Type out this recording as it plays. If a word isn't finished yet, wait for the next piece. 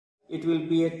It will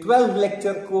be a 12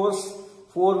 lecture course,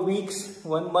 4 weeks,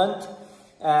 1 month,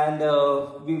 and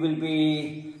we will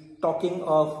be talking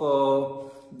of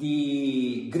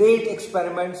the great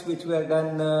experiments which were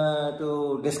done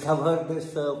to discover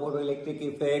this photoelectric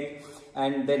effect,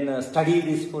 and then study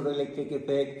this photoelectric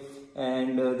effect,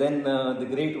 and then the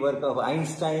great work of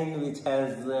Einstein,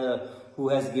 who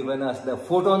has given us the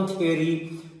photon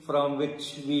theory, from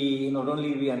which we not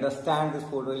only we understand this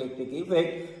photoelectric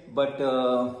effect, but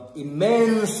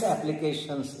immense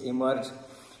applications emerge.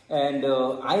 And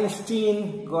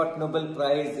Einstein got Nobel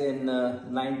Prize in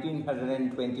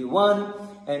 1921,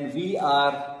 and we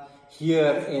are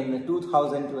here in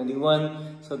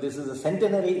 2021. So this is a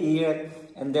centenary year,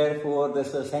 and therefore this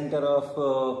is a center of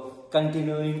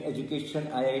continuing education,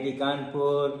 IIT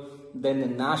Kanpur, then the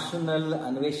National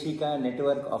Anveshika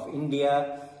Network of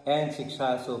India and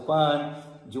Shiksha Sopan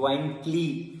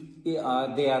jointly they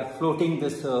are floating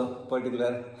this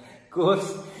particular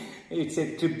course. It's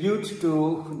a tribute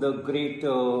to the great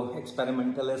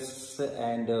experimentalists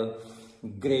and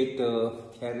great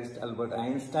theorist Albert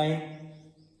Einstein.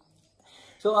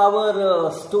 So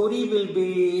our story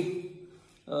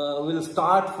will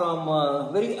start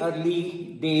from very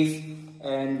early days,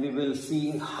 and we will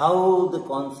see how the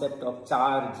concept of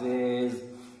charges,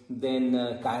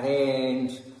 then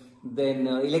currents, then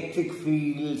electric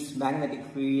fields, magnetic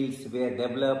fields were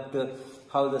developed,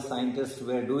 how the scientists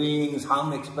were doing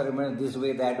some experiments this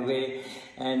way, that way,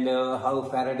 and how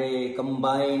Faraday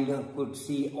combined could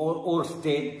see or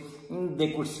state,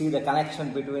 they could see the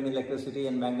connection between electricity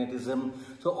and magnetism.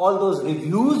 So all those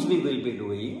reviews we will be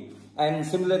doing. And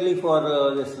similarly for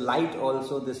this light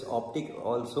also, this optic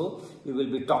also, we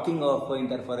will be talking of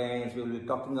interference, we will be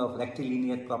talking of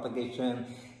rectilinear propagation,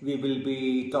 we will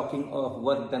be talking of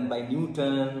work done by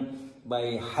Newton,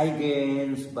 by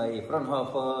Huygens, by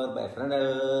Fraunhofer, by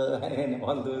Fresnel, and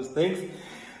all those things.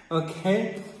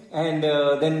 Okay, and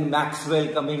then Maxwell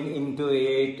coming into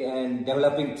it and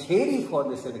developing theory for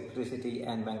this electricity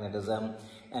and magnetism,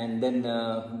 and then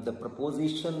the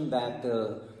proposition that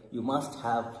you must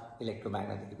have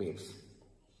electromagnetic waves,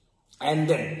 and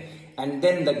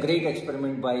then the great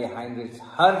experiment by Heinrich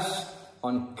Hertz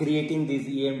on creating these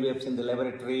EM waves in the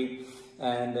laboratory,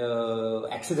 and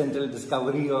accidental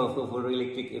discovery of a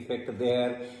photoelectric effect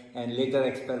there, and later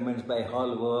experiments by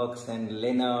Hallworks and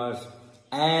Lenners,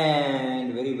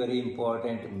 and very, very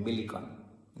important, Millikan.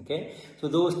 Okay, so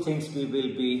those things we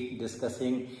will be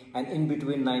discussing, and in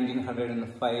between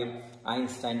 1905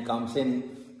 Einstein comes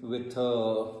in with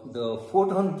the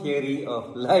photon theory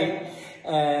of light,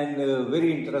 and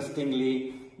very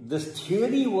interestingly, this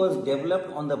theory was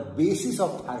developed on the basis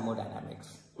of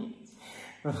thermodynamics.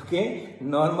 Okay,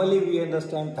 normally we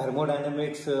understand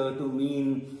thermodynamics to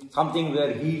mean something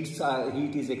where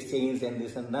heat is exchanged and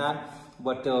this and that,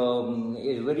 but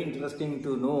it's very interesting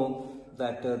to know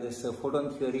that this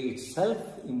photon theory itself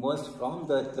emerged from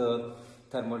that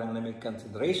thermodynamic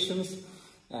considerations,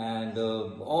 and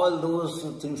all those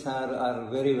things are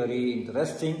very, very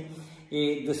interesting.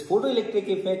 This photoelectric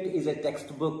effect is a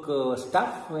textbook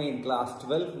stuff. In class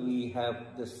 12 we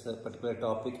have this particular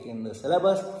topic in the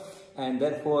syllabus, and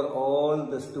therefore all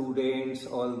the students,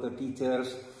 all the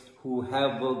teachers who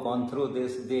have gone through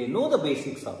this, they know the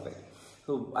basics of it.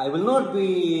 So I will not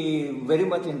be very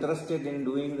much interested in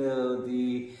doing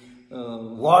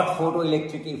what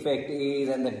photoelectric effect is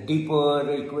and the deeper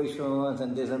equations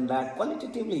and this and that.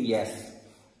 Qualitatively, yes,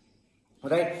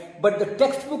 right? But the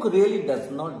textbook really does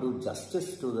not do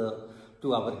justice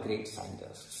to our great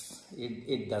scientists.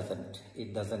 It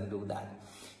doesn't do that.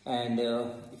 And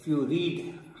if you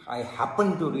read, I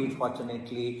happen to read,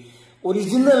 fortunately,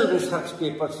 original research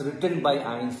papers written by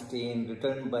Einstein,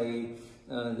 written by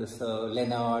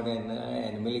Leonard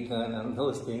and Millikan and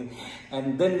those things,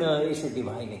 and then it's a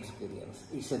divine experience.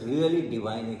 It's a really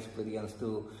divine experience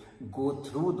to go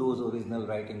through those original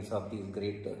writings of these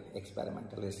great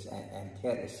experimentalists and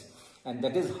theorists, and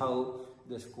that is how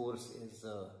this course is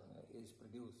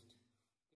produced.